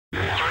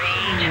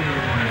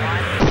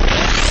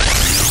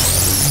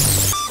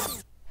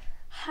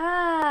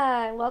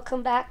Hi,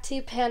 welcome back to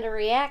Panda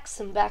Reacts.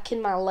 I'm back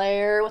in my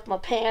lair with my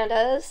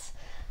pandas,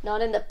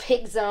 not in the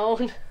pig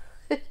zone.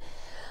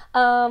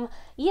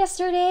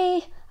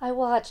 Yesterday I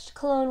watched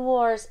Clone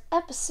Wars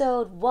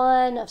episode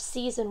 1 of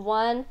season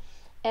 1,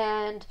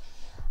 and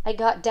I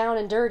got down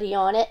and dirty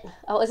on it.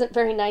 I wasn't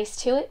very nice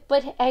to it,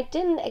 but I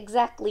didn't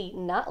exactly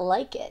not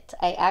like it.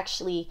 I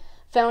actually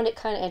found it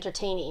kind of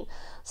entertaining.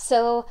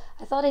 So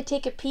I thought I'd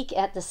take a peek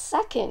at the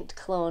second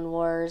Clone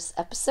Wars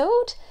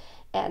episode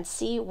and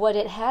see what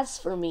it has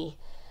for me.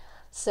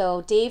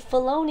 So Dave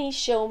Filoni,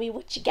 show me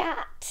what you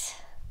got.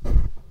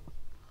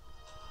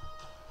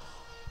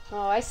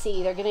 Oh, I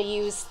see. They're going to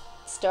use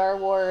Star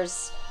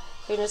Wars.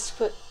 They're going to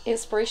put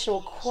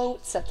inspirational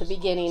quotes at the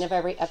beginning of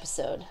every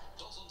episode.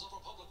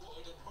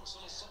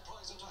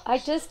 I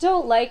just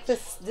don't like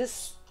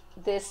this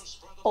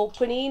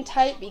opening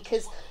type,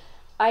 because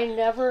I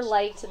never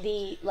liked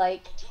the,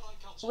 like,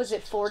 was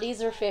it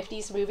 40s or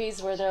 50s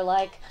movies where they're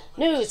like,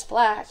 news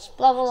flash,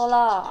 blah blah blah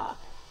blah.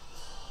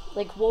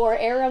 Like war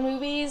era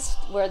movies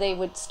where they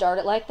would start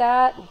it like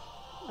that.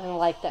 I don't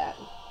like that.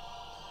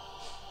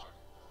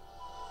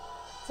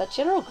 Is that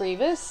General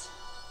Grievous?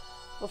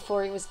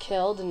 Before he was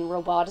killed and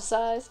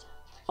roboticized?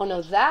 Oh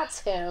no, that's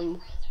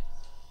him.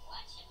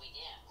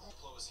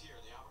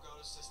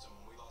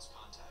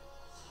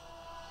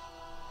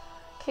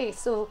 Okay,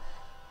 so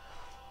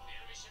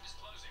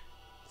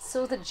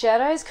the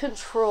Jedis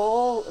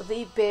control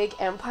the big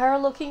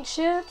Empire-looking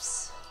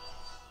ships?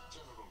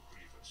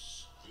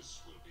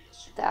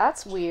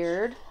 That's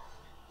weird.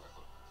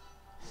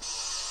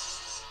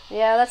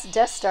 Yeah, that's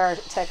Death Star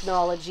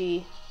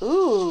technology.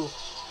 Ooh,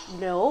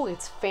 no,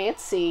 it's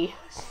fancy.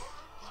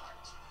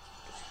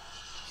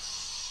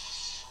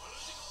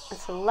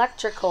 It's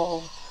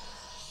electrical.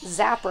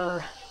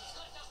 Zapper.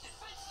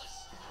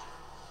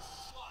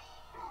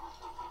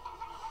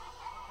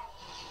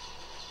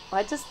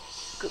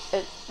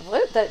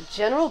 What? That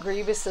General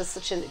Grievous is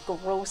such a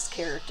gross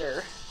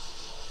character.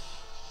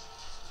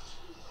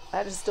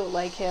 I just don't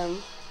like him.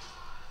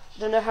 I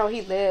don't know how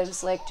he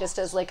lives, like, just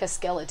as, like, a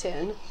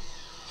skeleton.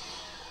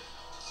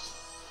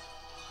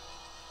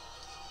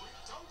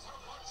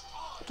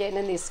 Getting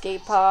in the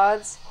escape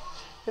pods.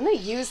 Didn't they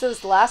use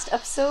those last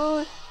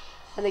episode?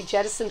 And they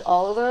jettisoned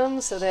all of them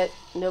so that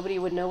nobody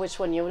would know which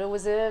one Yoda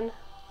was in?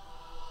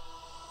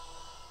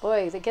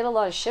 Boy, they get a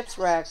lot of ships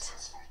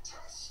wrecked.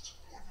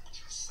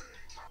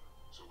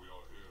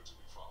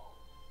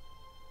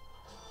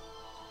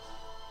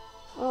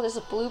 Oh, there's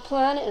a blue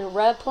planet and a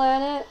red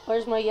planet.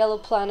 Where's my yellow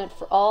planet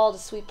for all the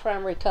sweet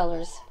primary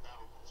colors?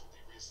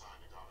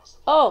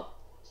 Oh!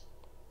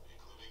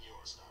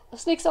 The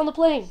snake's on the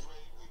plane.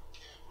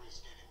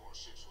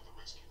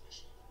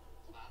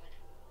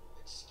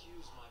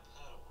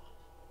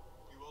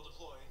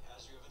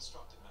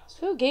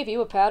 Who gave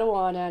you a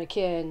padawan,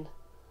 Anakin?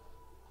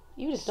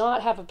 You did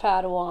not have a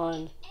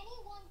padawan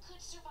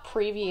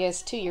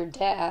previous to your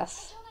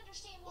death.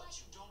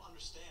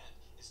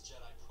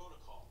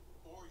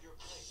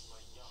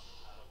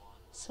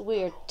 So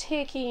we are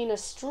taking a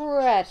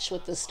stretch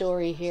with the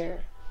story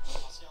here.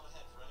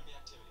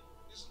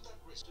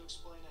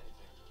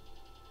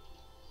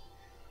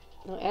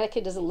 No,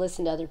 Anakin doesn't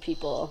listen to other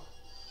people.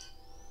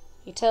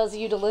 He tells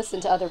you to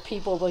listen to other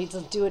people, but he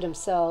doesn't do it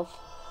himself.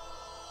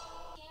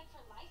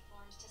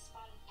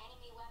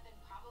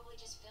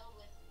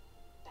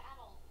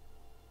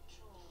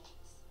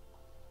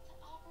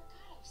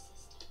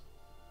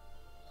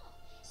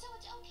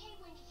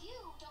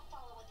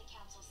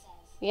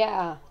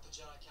 Yeah.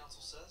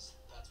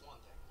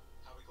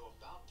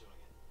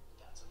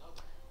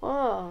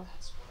 Oh,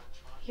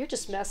 you're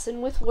just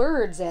messing with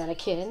words,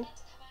 Anakin.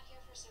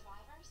 Lives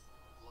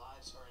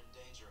are in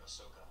danger,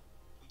 Ahsoka.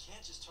 We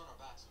can't just turn our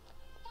backs on them.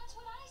 That's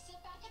what I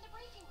said back in the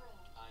briefing room.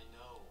 I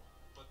know,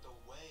 but the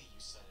way you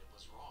said it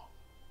was wrong.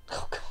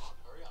 Oh God.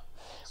 Hurry up.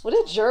 What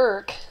a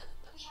jerk.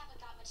 We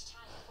haven't got much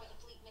time before the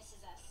fleet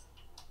misses us.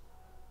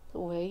 The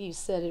way you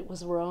said it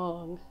was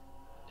wrong.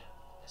 No,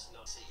 there's no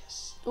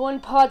CS. One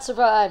pod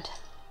survived.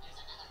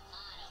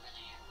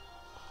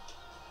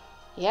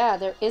 Yeah,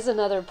 there is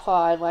another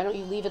pod. Why don't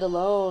you leave it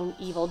alone,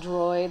 evil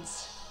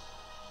droids?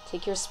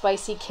 Take your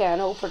spicy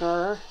can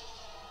opener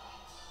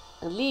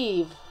and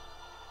leave.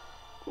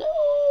 No!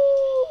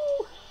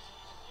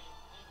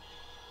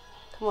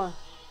 Come on.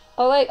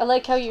 I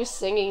like how you're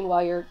singing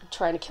while you're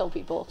trying to kill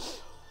people.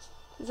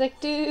 It's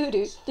like doo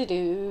doo doo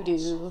doo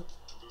doo.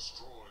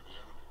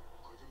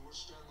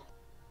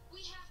 We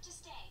have to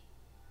stay.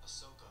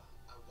 Ahsoka,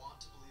 I want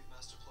to believe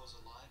Master Flo's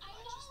alive. I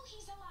know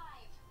he's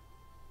alive.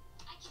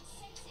 I can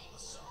sense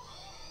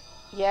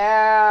it.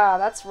 Yeah,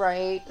 that's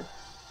right.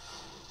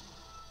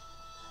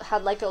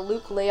 Had like a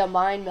Luke Leia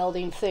mind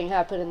melding thing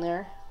happen in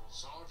there.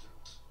 Sergeant,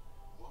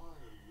 why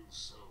are you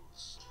so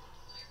slow?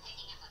 We're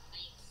picking up a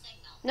faint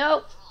signal.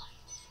 Nope.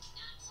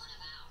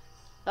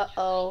 Not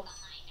one of ours. Uh-oh.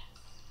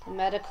 The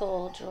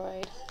medical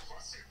droid.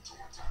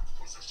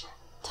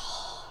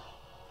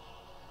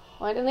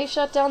 Why didn't they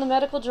shut down the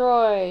medical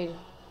droid? They're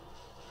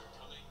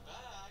coming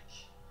back.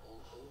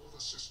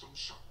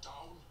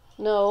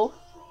 No.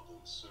 Problem,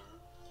 sir.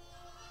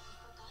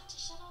 Forgot to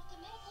shut off the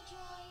medical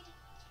droid.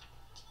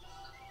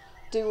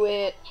 Do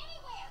it.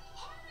 Anywhere!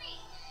 Hurry!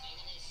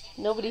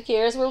 Nobody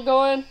cares where we're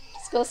going.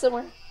 Let's go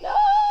somewhere. No!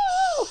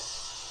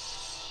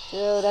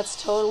 Dude,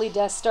 that's totally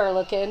Death Star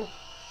looking.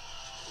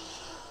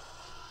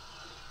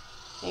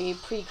 Maybe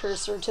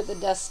precursor to the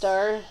Death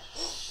Star.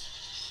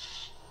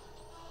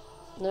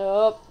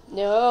 Nope.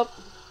 Nope.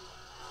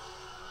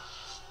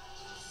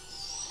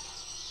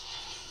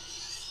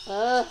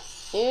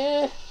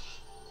 Yeah.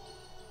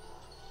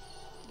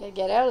 Gotta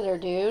get out of there,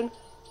 dude.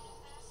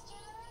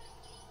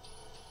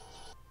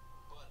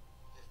 But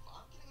if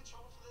I'm getting in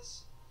trouble for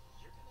this,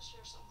 you're gonna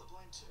share some of the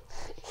blame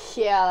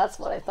too. Yeah, that's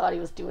what I thought he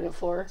was doing it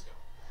for.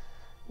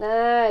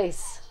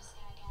 Nice.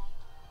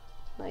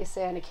 Nice,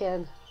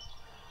 Anakin.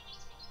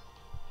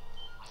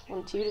 I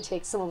want you to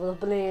take some of the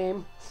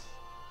blame.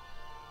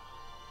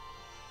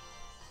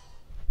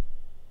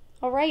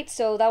 Alright,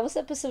 so that was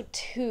episode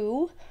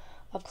 2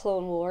 of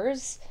Clone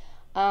Wars.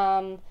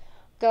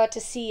 Got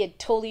to see a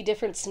totally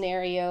different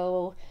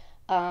scenario.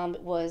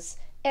 It was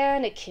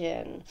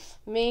Anakin,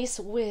 Mace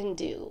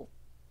Windu,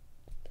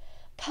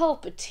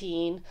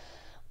 Palpatine,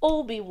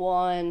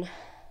 Obi-Wan,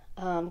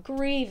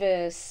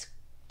 Grievous,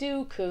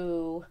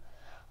 Dooku,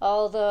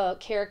 all the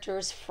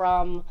characters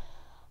from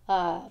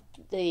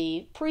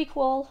the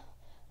prequel.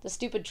 The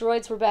stupid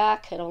droids were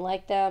back. I don't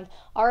like them.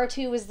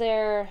 R2 was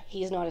there.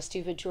 He's not a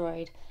stupid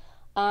droid.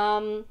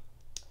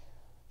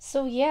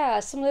 So yeah,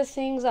 some of the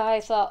things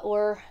I thought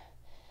were,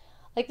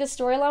 like, the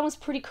storyline was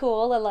pretty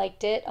cool. I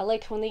liked it. I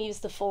liked when they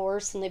used the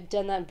Force, and they've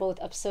done that in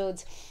both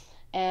episodes,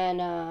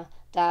 and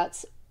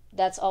that's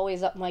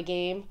always up my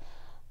game.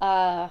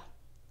 I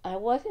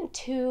wasn't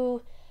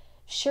too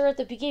sure at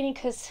the beginning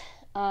because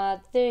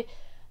the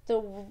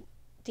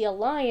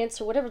Alliance,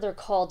 or whatever they're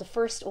called, the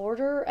First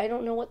Order, I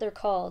don't know what they're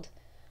called.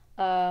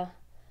 The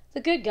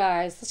good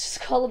guys, let's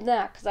just call them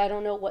that because I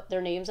don't know what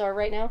their names are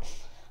right now,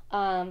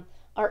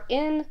 are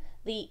in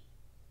the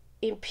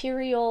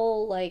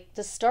Imperial, like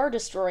the Star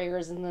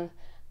Destroyers and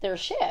their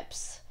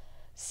ships.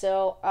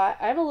 So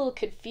I'm a little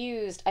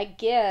confused. I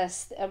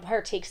guess the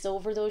Empire takes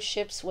over those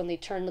ships when they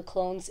turn the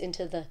clones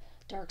into the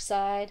dark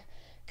side,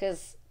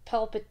 because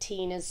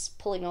Palpatine is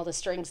pulling all the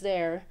strings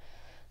there.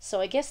 So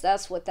I guess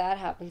that's what that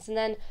happens. And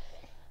then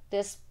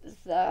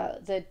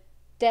the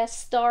Death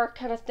Star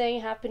kind of thing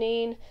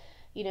happening,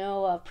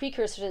 a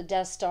precursor to the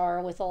Death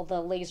Star with all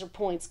the laser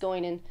points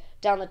going in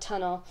down the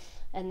tunnel,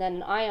 and then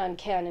an ion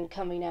cannon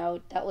coming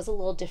out. That was a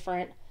little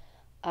different.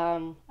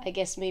 I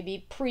guess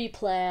maybe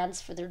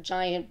pre-plans for their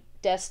giant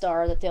Death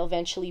Star that they'll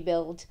eventually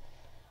build.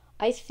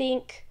 I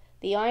think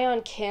the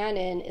ion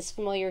cannon is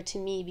familiar to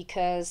me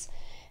because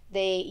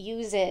they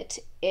use it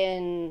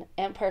in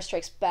Empire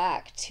Strikes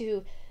Back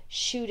to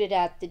shoot it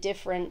at the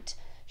different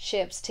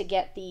ships to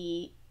get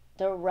the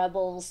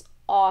rebels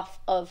off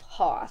of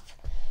Hoth.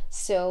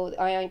 So the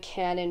ion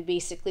cannon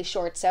basically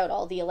shorts out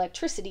all the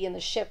electricity in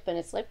the ship, and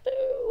it's like,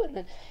 boo, and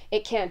then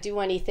it can't do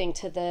anything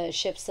to the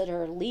ships that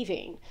are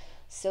leaving.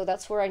 So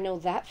that's where I know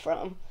that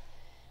from.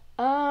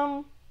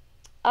 My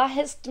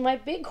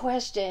big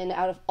question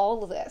out of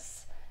all of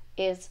this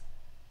is,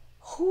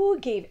 who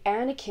gave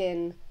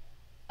Anakin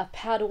a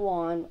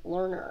Padawan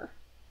learner?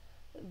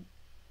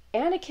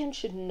 Anakin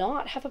should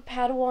not have a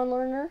Padawan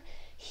learner.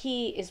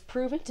 He is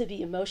proven to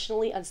be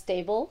emotionally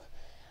unstable.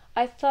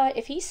 I thought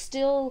if he's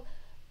still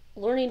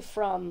learning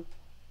from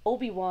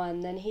Obi-Wan,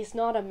 then he's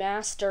not a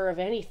master of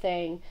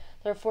anything.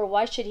 Therefore,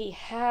 why should he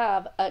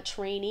have a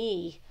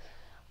trainee?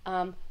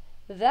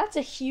 That's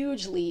a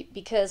huge leap,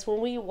 because when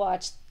we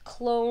watched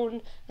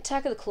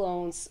Attack of the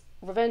Clones,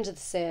 Revenge of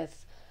the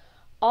Sith,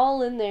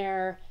 all in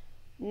there,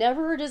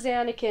 never does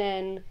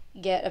Anakin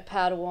get a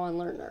Padawan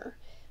learner.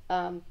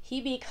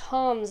 He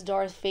becomes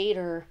Darth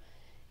Vader,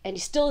 and he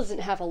still doesn't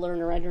have a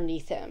learner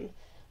underneath him.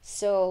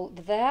 So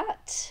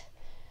that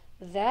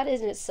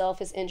in itself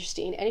is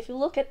interesting. And if you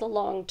look at the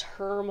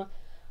long-term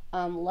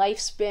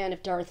lifespan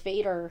of Darth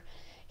Vader,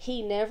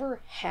 he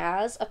never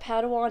has a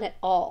Padawan at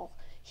all.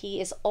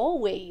 He is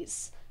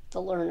always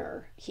the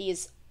learner. He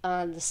is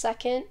the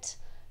second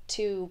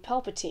to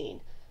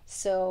Palpatine.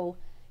 So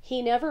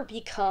he never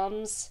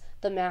becomes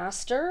the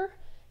master.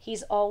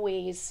 He's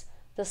always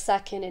the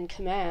second in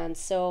command.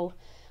 So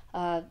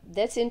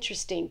that's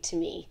interesting to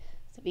me,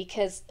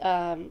 because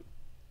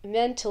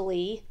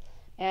mentally,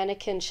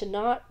 Anakin should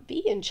not be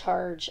in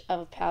charge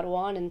of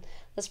Padawan, and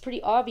that's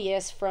pretty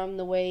obvious from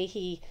the way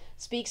he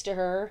speaks to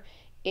her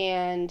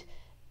and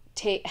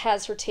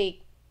has her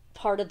take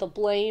part of the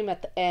blame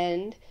at the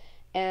end,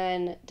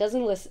 and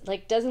doesn't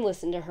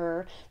listen to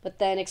her, but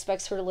then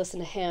expects her to listen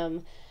to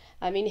him.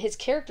 I mean, his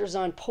character's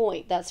on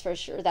point, that's for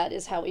sure. That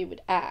is how he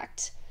would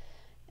act.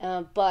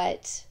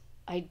 But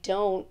I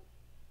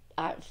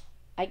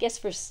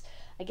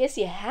guess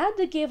you had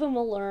to give him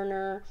a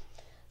learner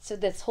so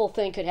this whole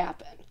thing could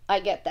happen. I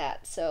get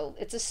that. So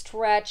it's a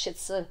stretch.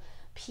 It's a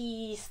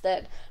piece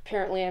that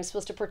apparently I'm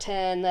supposed to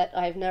pretend that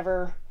I've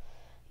never,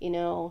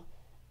 not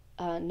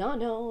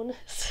known.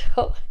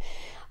 So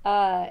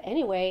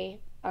anyway,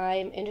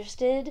 I'm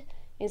interested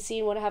in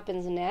seeing what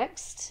happens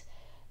next.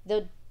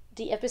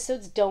 The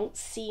episodes don't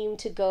seem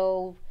to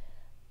go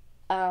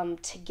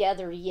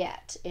together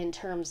yet in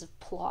terms of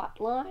plot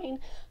line.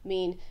 I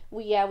mean,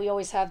 we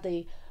always have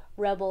the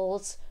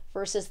rebels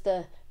versus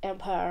the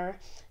empire,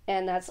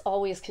 and that's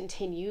always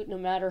continued no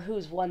matter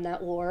who's won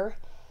that war.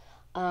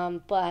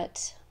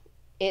 But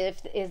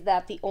if is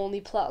that the only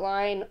plot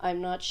line,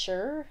 I'm not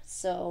sure.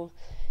 So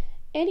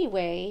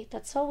anyway,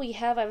 that's all we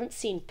have. I haven't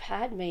seen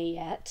Padme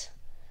yet.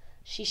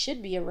 She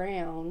should be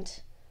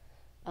around.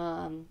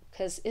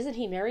 Because isn't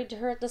he married to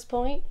her at this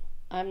point?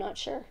 I'm not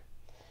sure.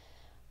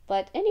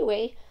 But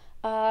anyway,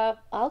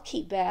 I'll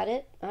keep at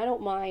it. I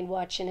don't mind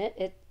watching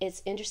it.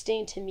 It's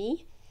interesting to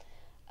me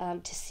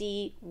to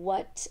see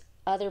what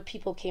other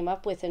people came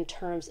up with in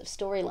terms of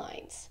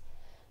storylines.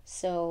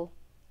 So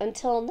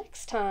until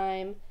next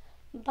time,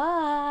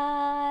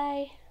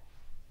 bye.